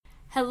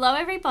Hello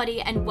everybody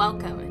and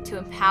welcome to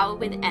Empower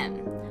with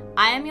Em.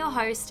 I am your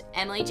host,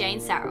 Emily Jane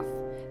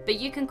Saroff,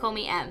 but you can call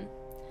me Em.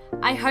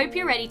 I hope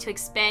you're ready to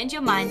expand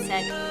your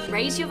mindset,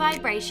 raise your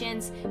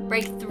vibrations,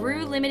 break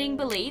through limiting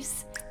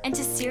beliefs, and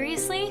to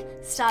seriously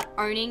start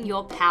owning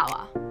your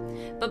power.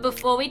 But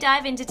before we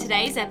dive into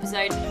today's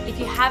episode, if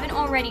you haven't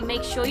already,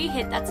 make sure you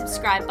hit that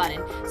subscribe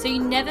button so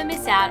you never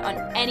miss out on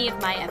any of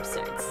my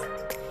episodes.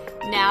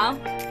 Now,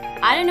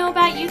 I don't know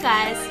about you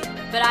guys,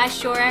 but I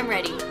sure am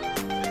ready.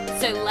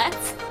 So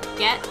let's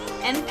get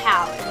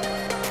empowered.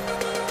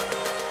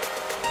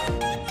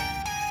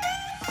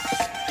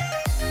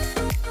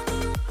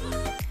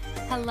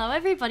 Hello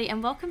everybody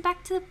and welcome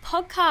back to the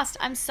podcast.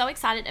 I'm so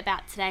excited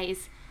about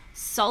today's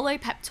solo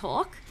pep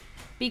talk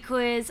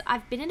because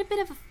I've been in a bit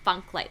of a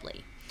funk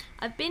lately.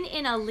 I've been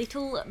in a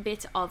little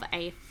bit of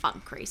a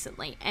funk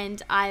recently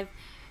and I've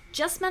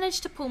just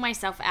managed to pull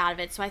myself out of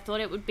it. So I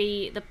thought it would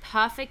be the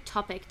perfect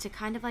topic to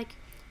kind of like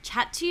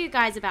chat to you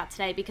guys about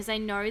today, because I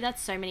know that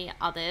so many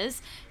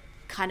others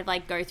kind of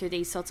like go through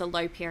these sorts of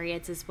low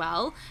periods as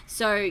well.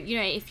 So, you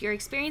know, if you're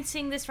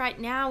experiencing this right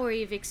now or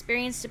you've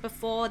experienced it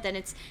before, then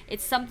it's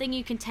something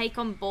you can take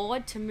on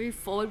board to move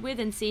forward with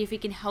and see if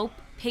it can help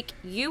pick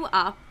you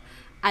up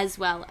as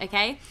well,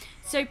 okay?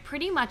 So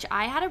pretty much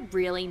I had a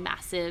really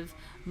massive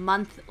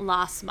month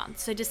last month.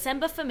 So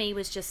December for me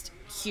was just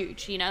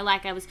huge, you know,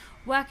 like I was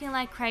working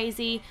like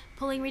crazy,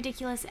 pulling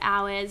ridiculous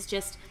hours,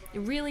 just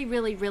really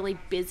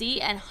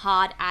busy and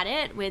hard at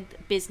it with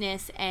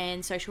business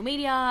and social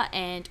media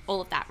and all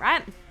of that,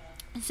 right?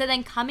 So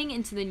then coming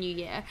into the new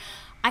year,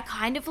 I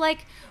kind of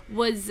like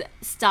was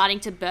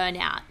starting to burn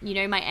out. You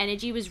know, my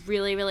energy was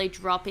really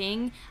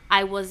dropping.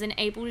 I wasn't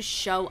able to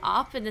show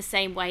up in the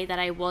same way that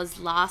I was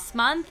last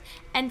month.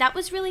 And that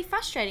was really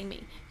frustrating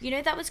me. You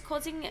know, that was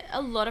causing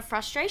a lot of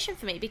frustration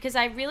for me because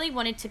I really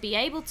wanted to be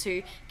able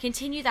to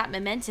continue that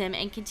momentum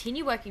and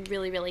continue working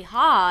really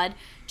hard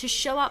to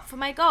show up for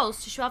my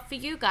goals, to show up for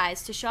you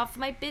guys, to show up for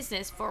my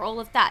business, for all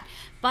of that.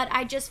 But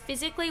I just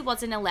physically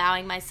wasn't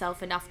allowing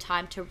myself enough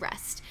time to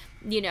rest.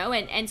 You know,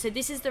 and so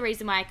this is the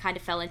reason why I kind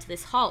of fell into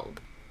this hole.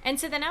 And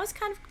so then I was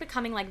kind of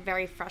becoming like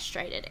very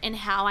frustrated in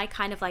how I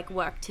kind of like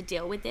work to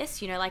deal with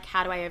this, you know, like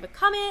how do I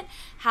overcome it?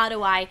 How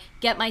do I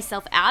get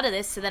myself out of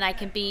this so that I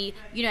can be,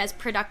 you know, as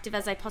productive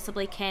as I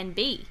possibly can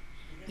be?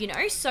 You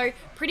know, so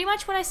pretty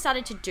much what I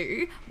started to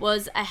do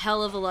was a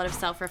hell of a lot of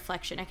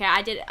self-reflection. Okay,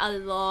 I did a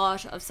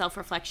lot of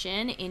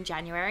self-reflection in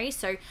January.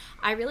 So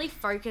I really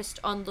focused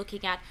on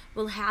looking at,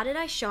 well, how did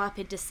I show up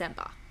in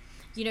December?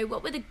 You know,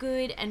 what were the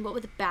good and what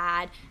were the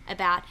bad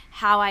about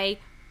how I,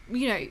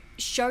 you know,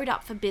 showed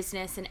up for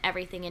business and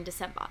everything in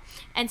December.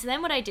 And so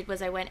then what I did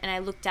was I went and I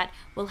looked at,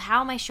 well,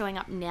 how am I showing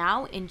up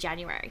now in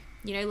January?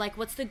 You know, like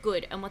what's the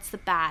good and what's the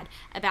bad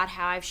about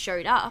how I've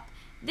showed up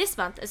this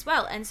month as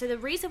well. And so the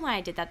reason why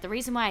I did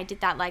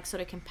that like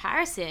sort of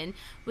comparison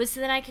was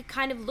so that I could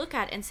kind of look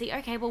at and see,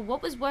 okay, well,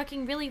 what was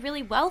working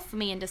really well for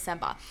me in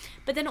December,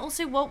 but then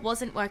also what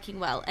wasn't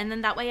working well. And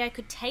then that way I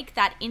could take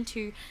that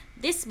into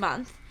this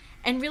month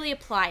and really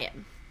apply it.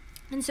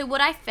 And so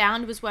what I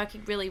found was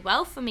working really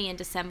well for me in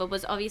December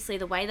was obviously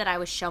the way that I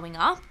was showing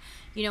up,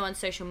 you know, on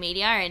social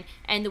media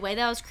and the way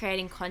that I was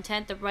creating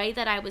content, the way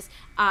that I was,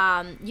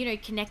 you know,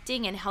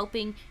 connecting and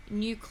helping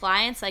new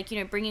clients, like, you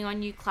know, bringing on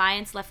new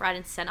clients left, right,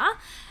 and center.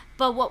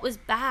 But what was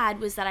bad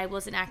was that I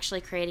wasn't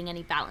actually creating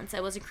any balance.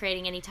 I wasn't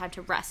creating any time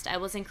to rest. I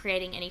wasn't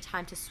creating any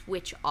time to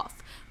switch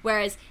off.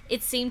 Whereas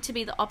it seemed to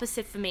be the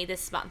opposite for me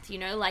this month, you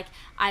know, like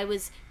I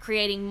was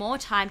creating more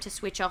time to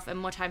switch off and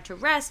more time to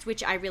rest,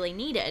 which I really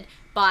needed.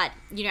 But,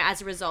 you know,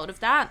 as a result of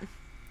that,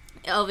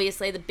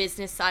 obviously the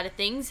business side of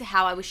things,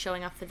 how I was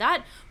showing up for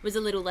that was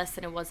a little less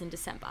than it was in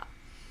December.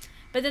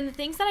 But then the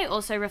things that I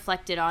also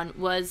reflected on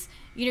was,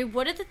 you know,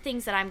 what are the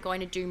things that I'm going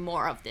to do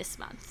more of this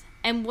month?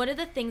 And what are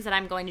the things that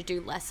I'm going to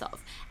do less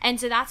of? And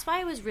so that's why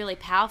it was really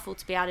powerful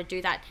to be able to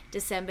do that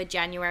December,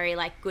 January,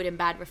 like good and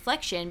bad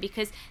reflection,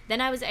 because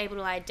then I was able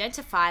to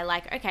identify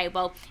like, okay,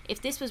 well,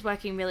 if this was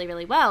working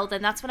really well,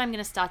 then that's what I'm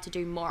going to start to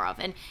do more of.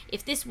 And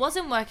if this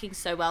wasn't working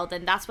so well,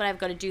 then that's what I've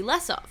got to do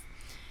less of.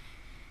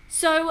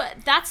 So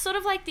that's sort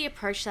of like the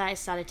approach that I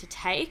started to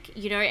take,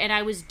 you know, and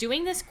I was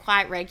doing this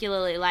quite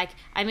regularly. Like,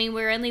 I mean,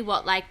 we're only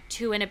like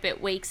 2 and a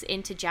bit weeks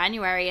into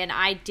January, and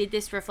I did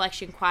this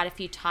reflection quite a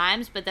few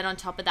times. But then on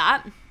top of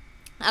that,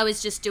 I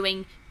was just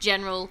doing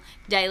general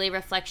daily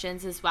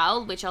reflections as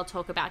well, which I'll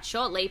talk about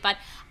shortly. But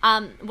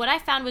what I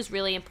found was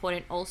really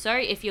important also,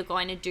 if you're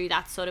going to do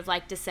that sort of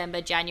like December,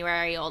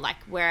 January, or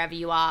like wherever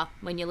you are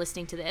when you're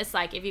listening to this,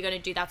 like if you're going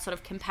to do that sort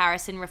of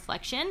comparison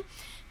reflection,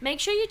 make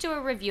sure you do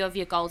a review of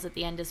your goals at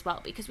the end as well,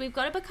 because we've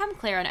got to become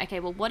clear on, okay,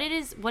 well, what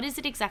is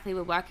it exactly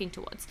we're working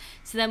towards?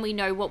 So then we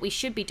know what we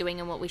should be doing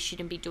and what we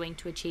shouldn't be doing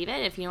to achieve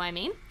it, if you know what I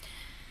mean.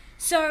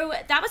 So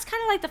that was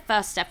kind of like the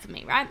first step for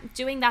me, right?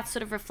 Doing that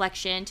sort of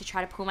reflection to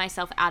try to pull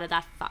myself out of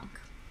that funk.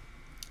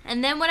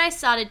 And then what I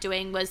started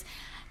doing was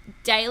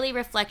daily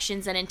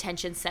reflections and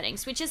intention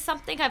settings, which is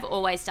something I've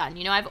always done.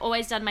 I've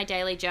always done my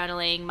daily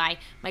journaling, my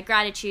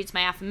gratitudes,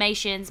 my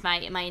affirmations, my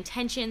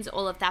intentions,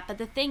 all of that. But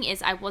the thing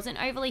is, I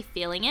wasn't overly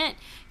feeling it.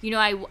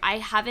 I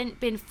haven't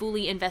been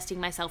fully investing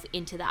myself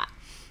into that.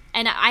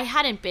 And I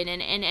hadn't been,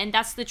 and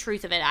that's the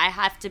truth of it. I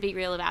have to be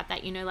real about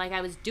that.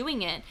 I was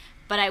doing it,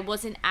 but I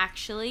wasn't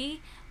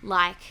actually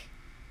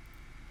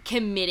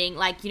committing,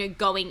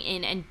 going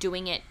in and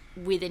doing it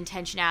with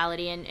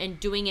intentionality and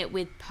doing it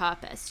with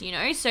purpose,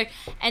 So,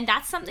 and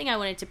that's something I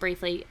wanted to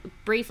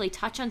briefly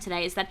touch on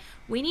today, is that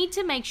we need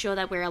to make sure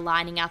that we're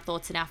aligning our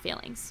thoughts and our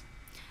feelings.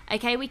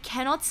 Okay, we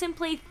cannot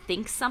simply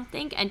think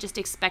something and just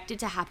expect it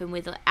to happen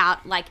without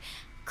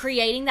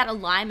creating that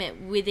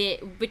alignment with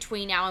it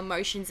between our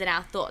emotions and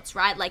our thoughts,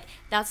 right?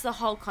 That's the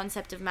whole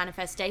concept of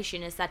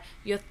manifestation, is that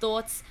your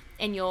thoughts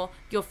and your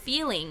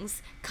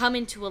feelings come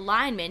into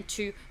alignment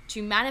to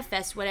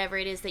manifest whatever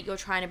it is that you're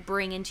trying to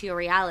bring into your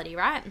reality,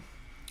 right?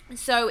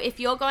 So if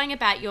you're going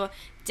about your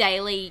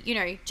daily,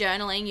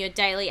 journaling, your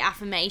daily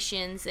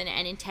affirmations and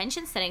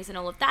intention settings and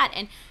all of that,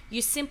 and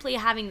you're simply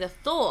having the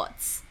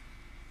thoughts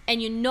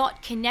and you're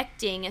not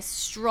connecting a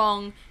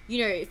strong,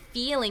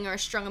 feeling or a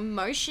strong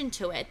emotion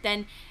to it,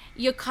 then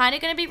you're kind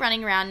of going to be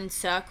running around in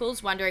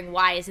circles wondering,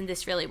 why isn't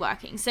this really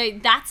working? So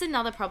that's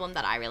another problem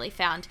that I really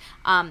found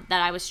that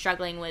I was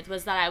struggling with,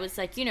 was that I was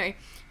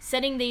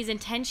setting these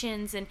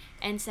intentions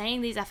and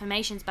saying these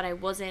affirmations, but I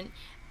wasn't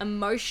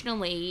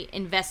emotionally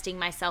investing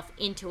myself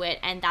into it.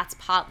 And that's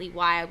partly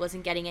why I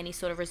wasn't getting any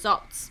sort of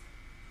results.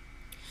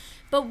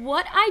 But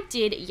what I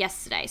did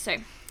yesterday, so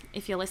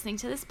if you're listening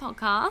to this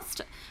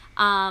podcast,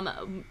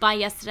 by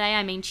yesterday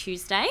I mean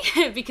Tuesday,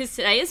 because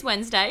today is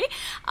Wednesday,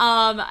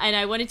 and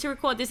I wanted to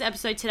record this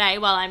episode today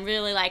while I'm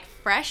really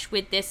fresh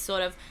with this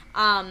sort of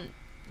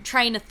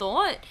train of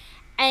thought.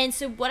 And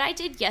so what I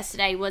did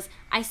yesterday was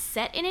I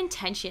set an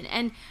intention,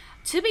 and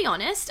to be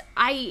honest,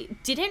 I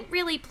didn't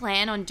really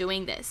plan on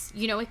doing this.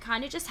 It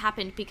kind of just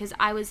happened because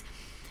I was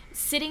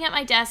sitting at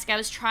my desk, I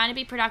was trying to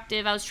be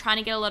productive, I was trying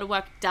to get a lot of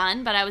work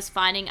done, but I was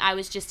finding I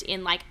was just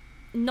in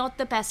not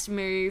the best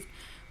mood,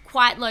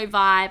 quite low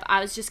vibe. I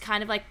was just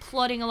kind of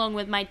plodding along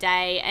with my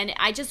day, and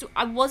I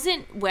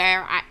wasn't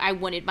where I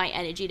wanted my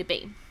energy to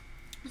be.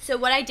 So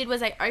what I did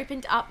was I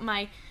opened up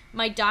my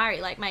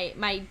diary,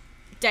 my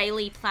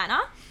daily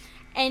planner,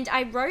 and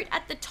I wrote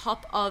at the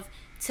top of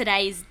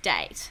today's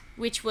date,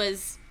 which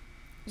was,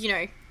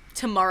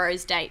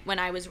 tomorrow's date when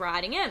I was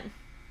writing it.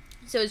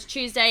 So it was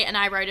Tuesday, and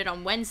I wrote it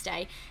on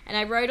Wednesday, and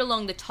I wrote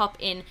along the top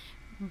in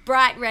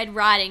bright red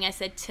writing, I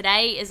said,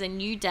 today is a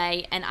new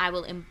day and I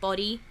will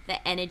embody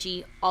the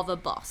energy of a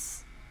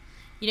boss.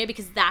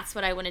 Because that's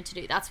what I wanted to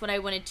do. That's what I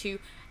wanted to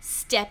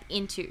step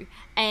into.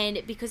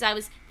 And because I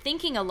was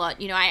thinking a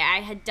lot,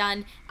 I had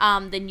done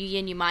the New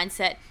Year, New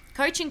Mindset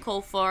coaching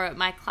call for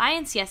my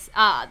clients,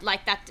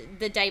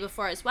 the day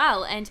before as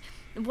well. And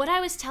what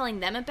I was telling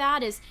them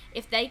about is,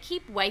 if they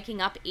keep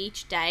waking up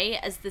each day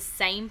as the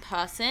same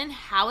person,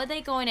 how are they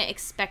going to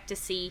expect to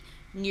see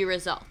new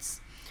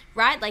results?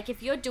 Right?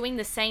 If you're doing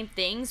the same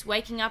things,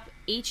 waking up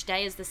each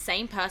day as the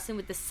same person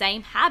with the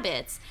same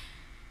habits,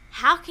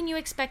 how can you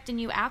expect a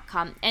new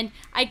outcome? And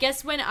I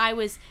guess when I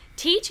was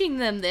teaching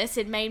them this,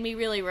 it made me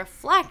really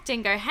reflect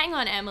and go, hang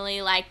on,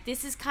 Emily,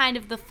 this is kind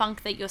of the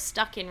funk that you're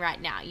stuck in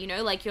right now.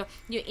 You're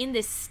in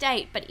this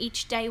state, but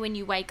each day when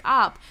you wake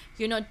up,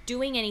 you're not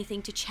doing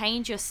anything to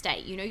change your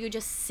state. You're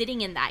just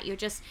sitting in that. You're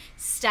just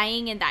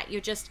staying in that.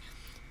 You're just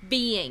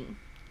being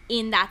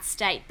in that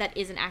state that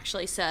isn't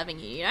actually serving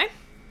you,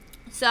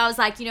 So I was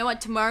like, you know what?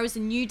 Tomorrow is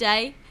a new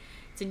day.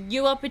 It's a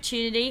new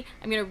opportunity.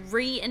 I'm going to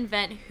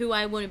reinvent who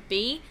I want to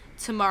be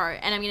tomorrow,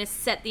 and I'm going to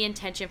set the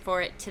intention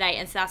for it today.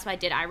 And so that's what I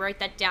did. I wrote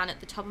that down at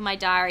the top of my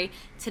diary.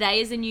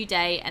 Today is a new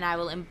day, and I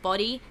will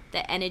embody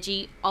the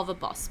energy of a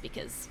boss,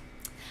 because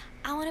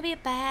I want to be a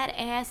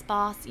badass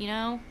boss,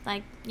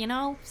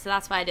 So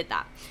that's why I did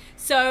that.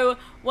 So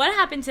what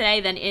happened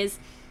today then is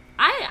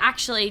I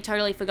actually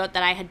totally forgot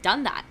that I had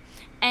done that.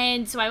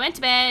 And so I went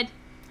to bed,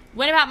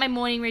 went about my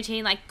morning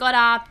routine, got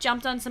up,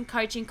 jumped on some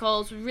coaching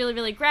calls, really,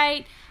 really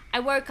great. I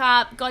woke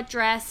up, got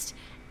dressed,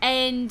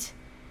 and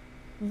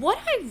what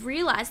I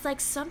realized,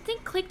 something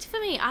clicked for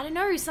me. I don't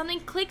know, something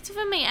clicked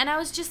for me. And I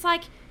was just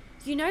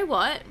you know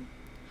what?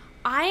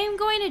 I am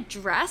going to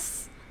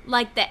dress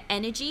the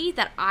energy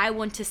that I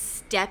want to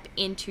step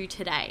into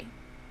today.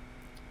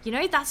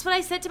 That's what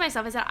I said to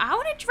myself. I said, I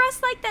want to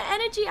dress like the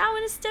energy I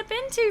want to step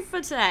into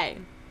for today.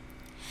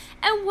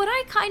 And what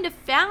I kind of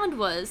found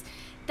was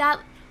that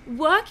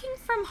working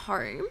from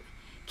home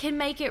can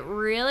make it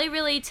really,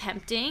 really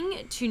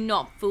tempting to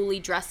not fully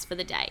dress for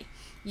the day.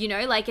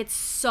 It's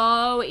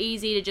so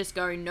easy to just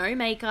go no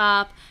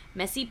makeup,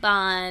 messy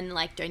bun,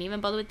 don't even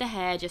bother with the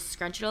hair, just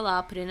scrunch it all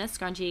up, put it in a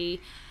scrunchie,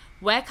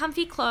 wear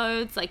comfy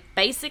clothes,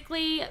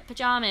 basically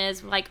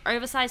pajamas,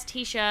 oversized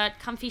t-shirt,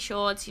 comfy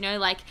shorts,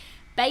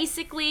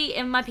 basically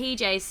in my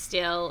PJs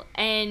still.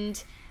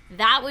 And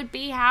that would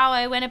be how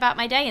I went about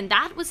my day. And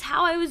that was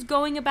how I was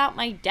going about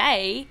my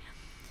day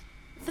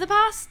for the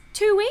past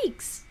 2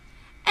 weeks.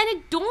 And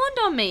it dawned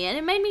on me, and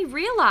it made me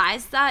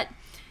realize that,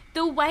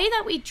 the way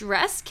that we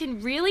dress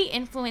can really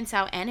influence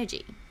our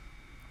energy.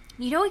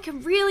 It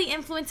can really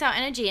influence our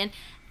energy.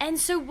 And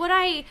so what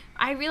I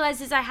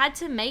realized is I had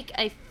to make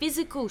a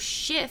physical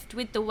shift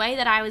with the way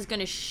that I was going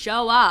to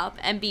show up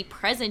and be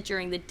present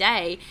during the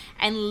day,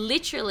 and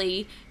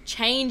literally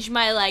change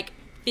my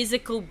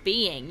physical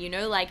being,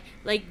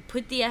 like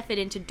put the effort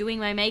into doing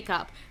my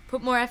makeup,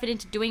 put more effort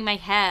into doing my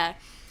hair.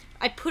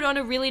 I put on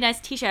a really nice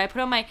t-shirt. I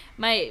put on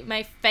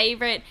my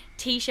favorite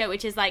t-shirt,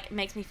 which is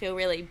makes me feel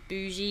really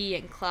bougie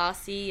and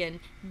classy and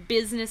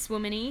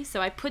businesswoman-y. So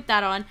I put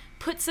that on,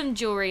 put some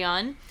jewelry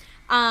on.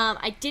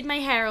 I did my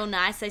hair all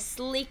nice. I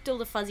sleeked all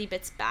the fuzzy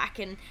bits back,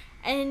 and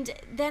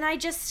then I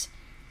just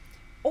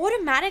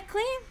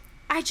automatically,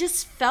 I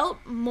just felt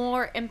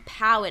more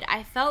empowered.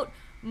 I felt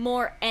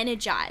more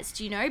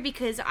energized,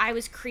 because I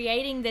was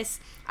creating this,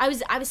 I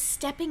was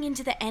stepping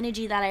into the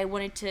energy that I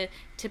wanted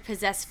to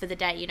possess for the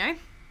day,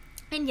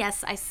 And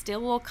yes, I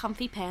still wore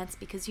comfy pants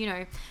because,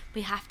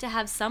 we have to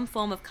have some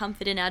form of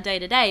comfort in our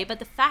day-to-day. But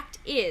the fact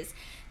is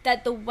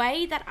that the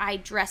way that I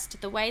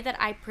dressed, the way that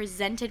I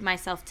presented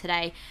myself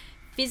today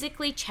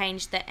physically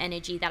changed the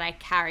energy that I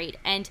carried.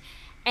 And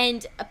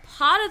a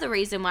part of the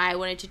reason why I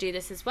wanted to do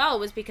this as well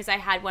was because I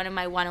had one of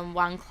my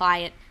one-on-one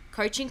client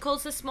coaching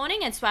calls this morning.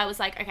 And so I was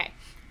like, okay,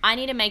 I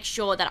need to make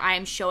sure that I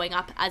am showing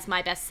up as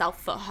my best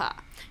self for her,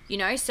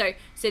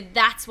 So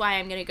that's why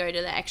I'm going to go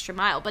to the extra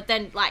mile. But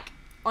then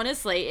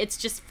honestly, it's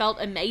just felt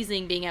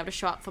amazing being able to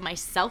show up for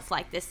myself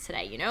like this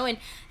today,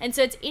 And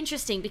so it's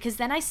interesting because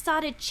then I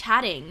started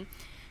chatting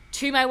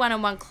to my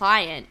one-on-one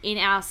client in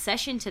our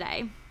session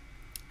today.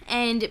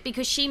 And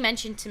because she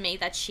mentioned to me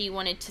that she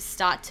wanted to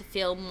start to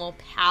feel more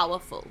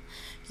powerful,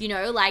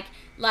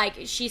 like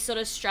she sort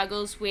of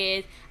struggles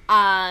with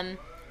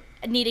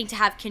needing to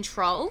have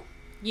control,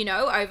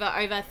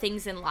 over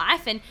things in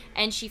life.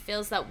 And she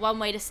feels that one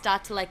way to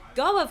start to let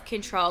go of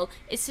control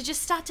is to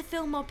just start to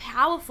feel more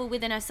powerful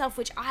within herself,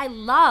 which I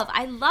love.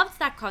 I loved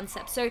that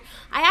concept. So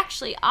I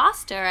actually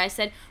asked her, I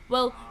said,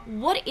 well,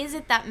 what is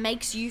it that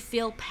makes you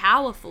feel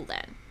powerful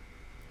then?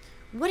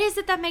 What is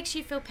it that makes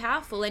you feel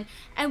powerful?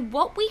 And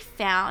what we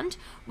found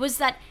was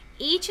that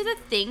each of the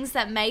things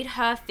that made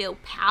her feel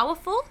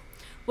powerful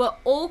were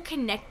all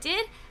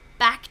connected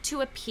back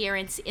to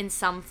appearance in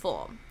some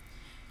form.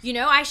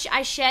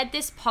 I shared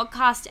this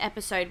podcast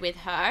episode with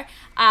her,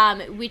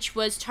 which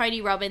was Tony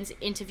Robbins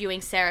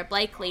interviewing Sara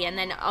Blakely. And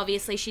then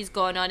obviously she's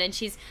gone on and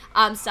she's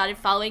started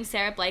following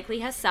Sara Blakely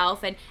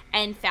herself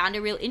and found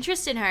a real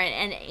interest in her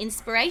and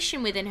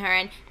inspiration within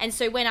her. And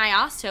so when I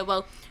asked her,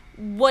 well,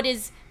 what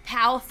does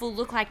powerful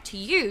look like to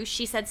you?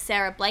 She said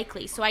Sara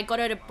Blakely. So I got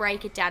her to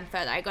break it down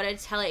further. I got her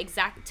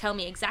to tell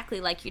me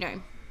exactly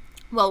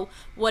well,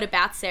 what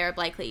about Sara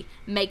Blakely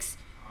makes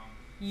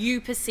you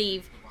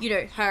perceive,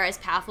 her as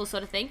powerful,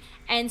 sort of thing.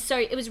 And so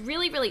it was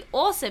really, really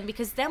awesome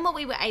because then what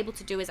we were able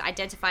to do is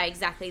identify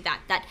exactly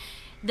that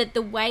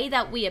the way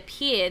that we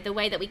appear, the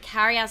way that we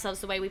carry ourselves,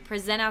 the way we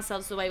present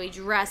ourselves, the way we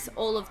dress,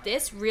 all of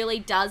this really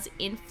does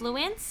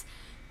influence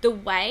the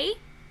way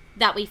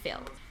that we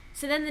feel.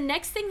 So then the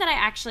next thing that I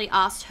actually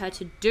asked her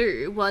to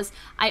do was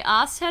I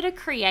asked her to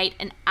create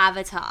an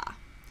avatar,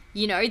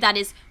 that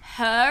is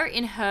her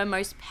in her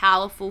most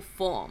powerful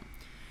form,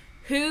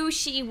 who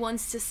she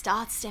wants to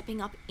start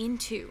stepping up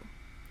into,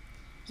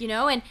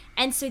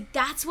 and so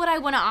that's what I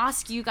want to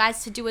ask you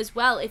guys to do as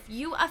well. If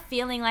you are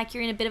feeling like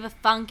you're in a bit of a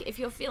funk, if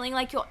you're feeling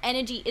like your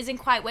energy isn't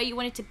quite where you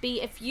want it to be,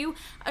 if you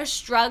are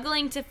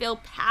struggling to feel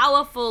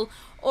powerful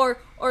or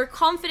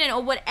confident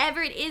or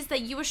whatever it is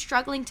that you are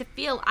struggling to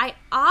feel, I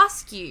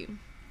ask you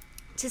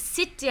to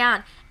sit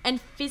down and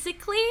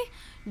physically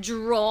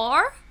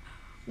draw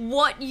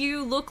what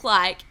you look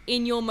like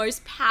in your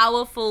most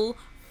powerful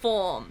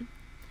form.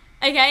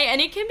 Okay, and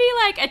it can be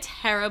a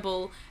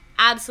terrible,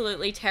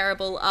 absolutely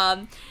terrible,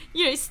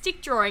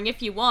 stick drawing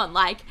if you want,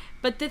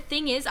 but the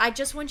thing is, I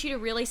just want you to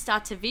really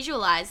start to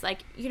visualize,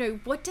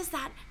 what does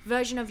that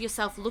version of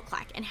yourself look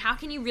like? And how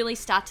can you really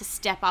start to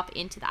step up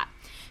into that?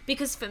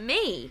 Because for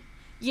me,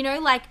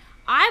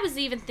 I was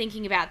even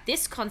thinking about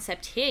this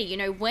concept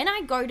here, when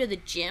I go to the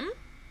gym,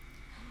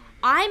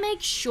 I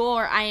make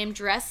sure I am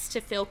dressed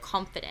to feel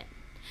confident,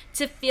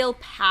 to feel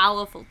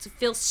powerful, to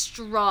feel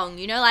strong.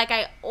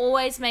 I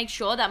always make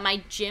sure that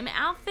my gym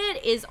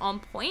outfit is on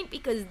point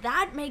because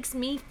that makes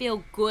me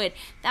feel good.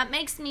 That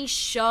makes me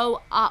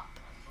show up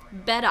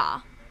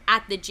better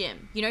at the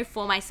gym,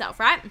 for myself,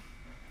 right?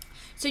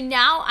 So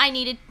now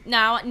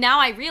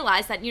I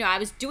realized that, I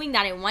was doing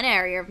that in one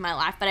area of my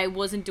life, but I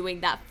wasn't doing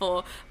that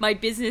for my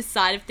business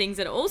side of things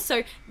at all.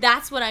 So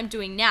that's what I'm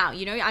doing now.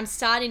 I'm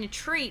starting to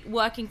treat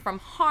working from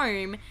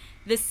home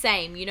the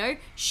same,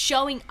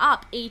 showing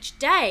up each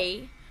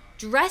day,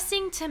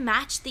 dressing to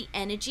match the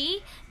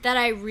energy that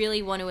I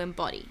really want to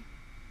embody.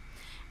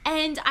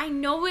 And I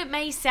know it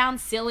may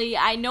sound silly,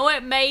 I know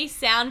it may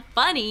sound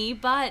funny,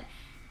 but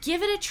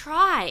give it a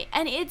try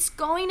and it's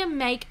going to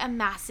make a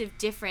massive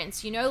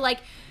difference.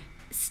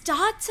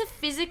 Start to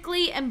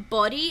physically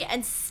embody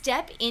and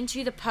step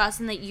into the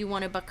person that you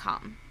want to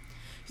become.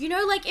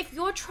 If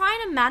you're trying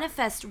to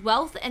manifest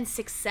wealth and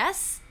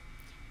success,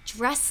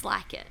 dress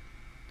like it.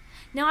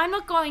 Now, I'm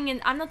not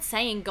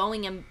saying go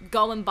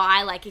and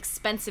buy like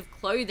expensive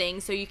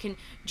clothing so you can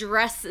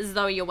dress as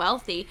though you're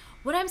wealthy.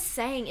 What I'm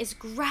saying is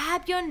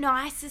grab your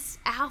nicest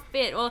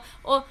outfit or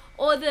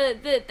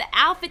the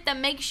outfit that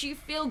makes you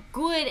feel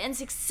good and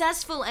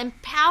successful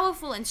and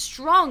powerful and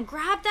strong.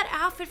 Grab that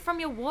outfit from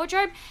your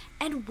wardrobe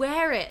and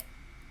wear it.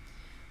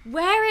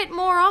 Wear it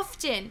more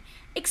often.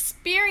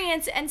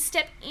 Experience and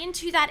step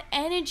into that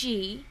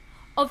energy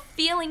of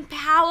feeling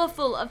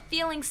powerful, of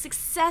feeling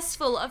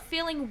successful, of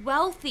feeling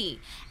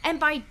wealthy. And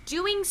by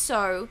doing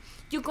so,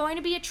 you're going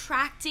to be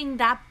attracting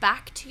that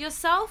back to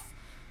yourself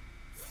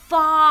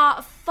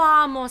far,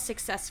 far more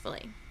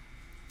successfully.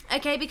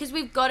 Okay, because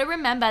we've got to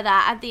remember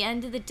that at the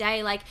end of the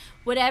day, like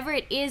whatever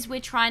it is we're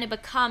trying to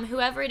become,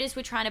 whoever it is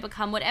we're trying to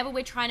become, whatever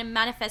we're trying to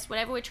manifest,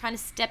 whatever we're trying to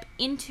step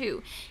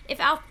into, if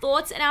our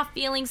thoughts and our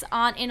feelings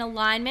aren't in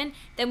alignment,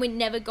 then we're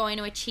never going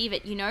to achieve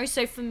it, you know?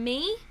 So for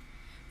me,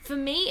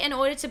 in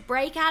order to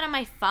break out of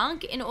my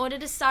funk, in order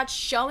to start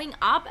showing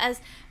up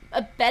as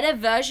a better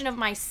version of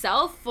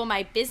myself for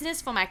my business,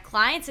 for my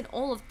clients and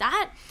all of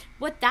that,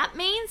 what that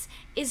means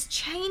is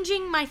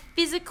changing my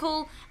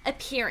physical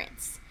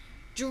appearance.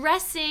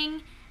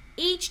 Dressing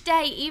each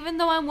day, even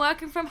though I'm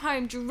working from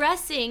home,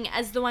 dressing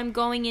as though I'm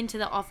going into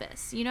the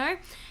office, you know?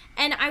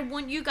 And I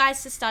want you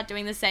guys to start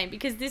doing the same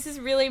because this has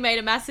really made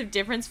a massive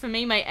difference for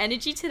me. My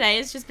energy today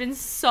has just been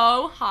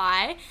so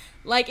high.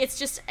 Like it's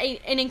just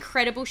an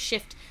incredible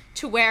shift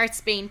to where it's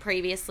been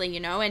previously,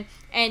 you know?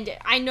 And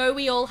I know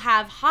we all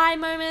have high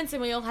moments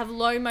and we all have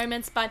low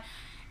moments, but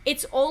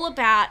it's all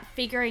about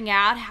figuring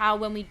out how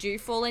when we do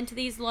fall into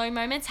these low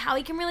moments, how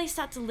we can really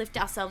start to lift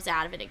ourselves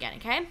out of it again,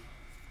 okay?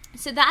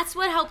 So that's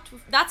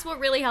what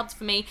really helped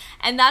for me,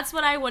 and that's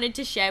what I wanted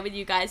to share with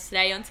you guys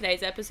today on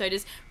today's episode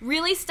is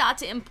really start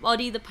to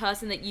embody the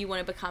person that you want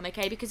to become,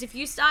 okay? Because if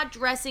you start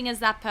dressing as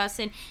that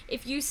person,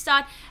 if you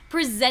start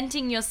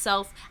presenting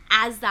yourself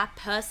as that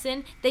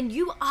person, then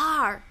you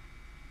are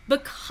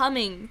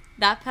becoming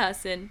that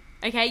person,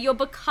 okay? You're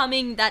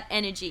becoming that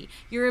energy.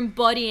 You're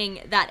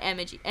embodying that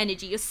energy.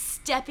 You're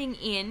stepping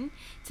in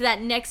to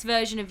that next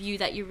version of you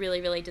that you really,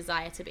 really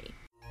desire to be.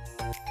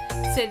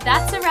 So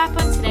that's a wrap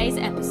on today's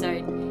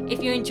episode.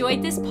 If you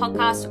enjoyed this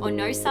podcast or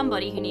know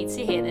somebody who needs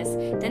to hear this,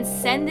 then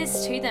send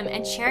this to them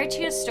and share it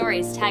to your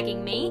stories,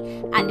 tagging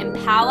me at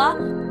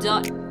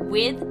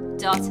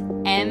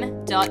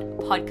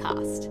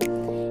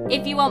empower.with.m.podcast.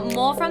 If you want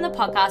more from the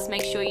podcast,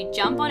 make sure you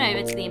jump on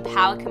over to the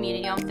Empower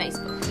community on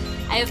Facebook.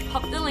 I have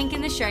popped the link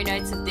in the show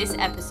notes of this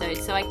episode,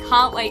 so I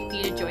can't wait for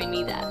you to join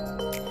me there.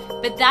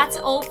 But that's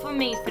all from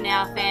me for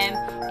now, fam.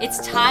 It's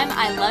time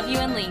I love you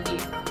and leave you.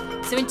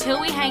 So until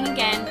we hang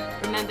again,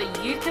 remember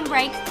you can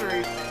break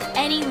through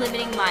any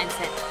limiting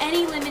mindset,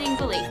 any limiting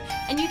belief,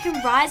 and you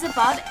can rise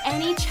above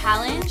any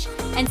challenge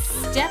and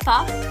step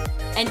up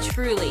and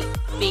truly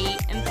be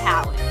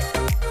empowered.